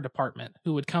fire department,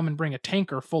 who would come and bring a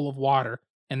tanker full of water,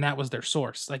 and that was their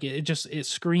source. Like, it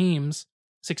screams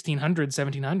 1600s,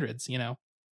 1700s,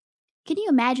 Can you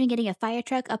imagine getting a fire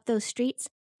truck up those streets?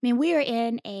 I mean, we were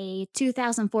in a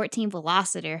 2014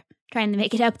 Velociter trying to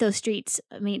make it up those streets.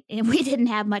 I mean, and we didn't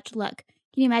have much luck.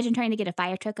 Can you imagine trying to get a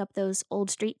fire truck up those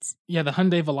old streets? Yeah, the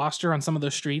Hyundai Veloster on some of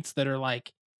those streets that are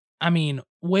like, I mean,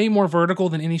 way more vertical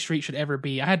than any street should ever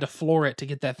be. I had to floor it to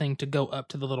get that thing to go up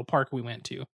to the little park we went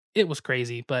to. It was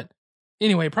crazy, but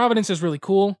anyway, Providence is really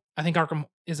cool. I think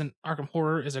Arkham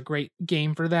Horror is a great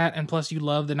game for that, and plus you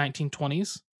love the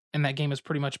 1920s, and that game is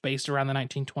pretty much based around the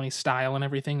 1920s style and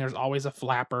everything. There's always a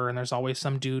flapper, and there's always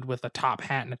some dude with a top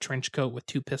hat and a trench coat with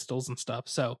 2 pistols and stuff,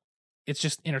 so it's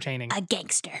just entertaining. A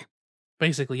gangster.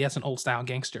 Basically, yes, an old-style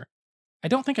gangster. I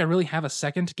don't think I really have a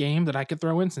second game that I could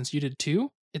throw in since you did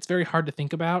 2. It's very hard to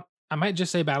think about. I might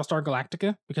just say Battlestar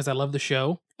Galactica because I love the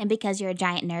show. And because you're a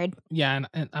giant nerd. Yeah,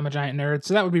 and I'm a giant nerd,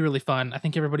 so that would be really fun. I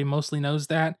think everybody mostly knows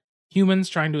that. Humans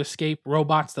trying to escape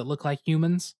robots that look like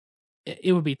humans.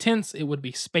 It would be tense, it would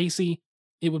be spacey,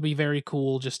 it would be very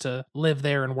cool just to live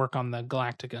there and work on the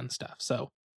Galactica and stuff. So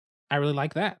I really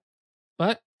like that.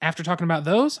 But after talking about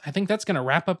those, I think that's going to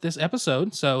wrap up this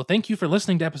episode. So thank you for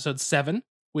listening to episode 7.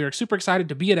 We are super excited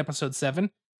to be at episode 7,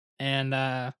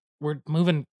 and we're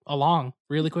moving along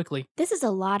really quickly. This is a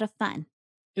lot of fun.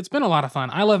 It's been a lot of fun.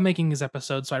 I love making these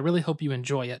episodes, so I really hope you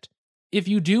enjoy it. If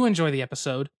you do enjoy the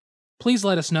episode, please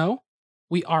let us know.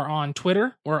 We are on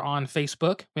Twitter. We're on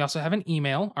Facebook. We also have an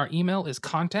email. Our email is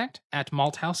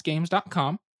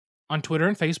contact@malthousegames.com. On Twitter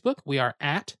and Facebook, we are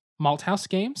at Malthouse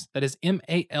Games. That is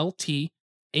MALTHAUS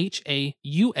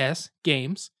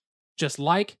Games. Just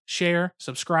like, share,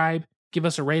 subscribe, give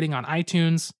us a rating on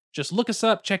iTunes. Just look us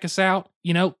up, check us out,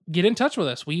 get in touch with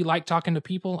us. We like talking to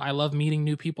people. I love meeting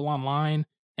new people online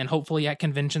and hopefully at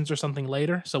conventions or something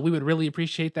later. So we would really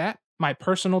appreciate that. My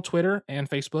personal Twitter and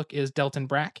Facebook is Delton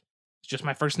Brack. It's just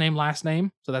my first name, last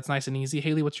name. So that's nice and easy.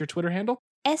 Haley, what's your Twitter handle?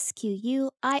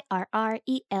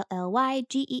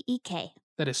 SQUIRRELLYGEEK.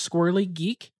 That is Squirrely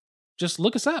Geek. Just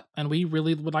look us up and we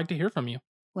really would like to hear from you.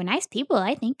 We're nice people,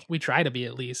 I think. We try to be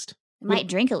at least. We might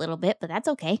drink a little bit, but that's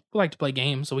okay. We like to play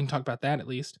games, so we can talk about that at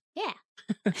least. Yeah.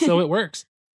 So it works.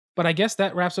 But I guess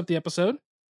that wraps up the episode.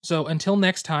 So until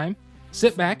next time,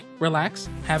 sit back, relax,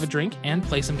 have a drink, and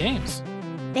play some games.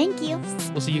 Thank you.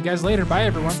 We'll see you guys later. Bye,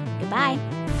 everyone. Goodbye.